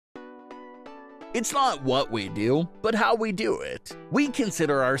It's not what we do, but how we do it. We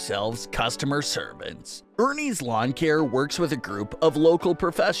consider ourselves customer servants. Ernie's Lawn Care works with a group of local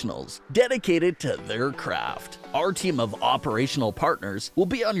professionals dedicated to their craft. Our team of operational partners will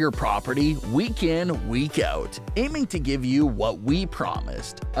be on your property week in, week out, aiming to give you what we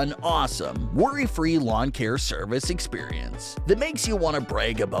promised: an awesome, worry-free lawn care service experience that makes you want to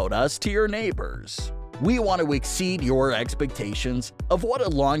brag about us to your neighbors. We want to exceed your expectations of what a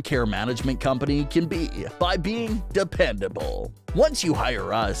lawn care management company can be by being dependable. Once you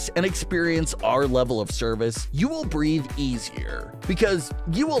hire us and experience our level of service, you will breathe easier because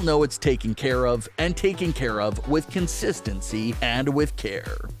you will know it's taken care of, and taken care of with consistency and with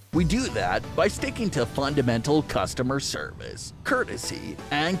care. We do that by sticking to fundamental customer service, courtesy,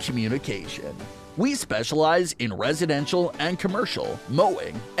 and communication. We specialize in residential and commercial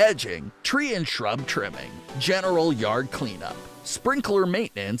mowing, edging, tree and shrub trimming, general yard cleanup, sprinkler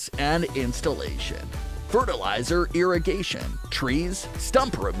maintenance and installation, fertilizer irrigation, trees,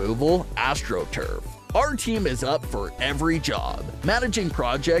 stump removal, AstroTurf. Our team is up for every job, managing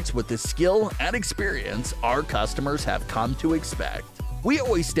projects with the skill and experience our customers have come to expect. We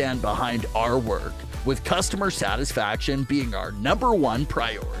always stand behind our work, with customer satisfaction being our #1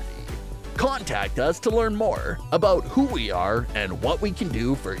 priority. Contact us to learn more about who we are and what we can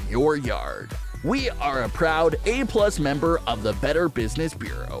do for your yard. We are a proud A+ member of the Better Business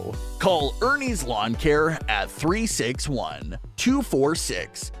Bureau. Call Ernie's Lawn Care at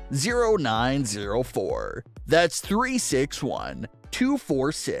 361-246-0904. That's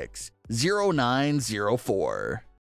 361-246-0904.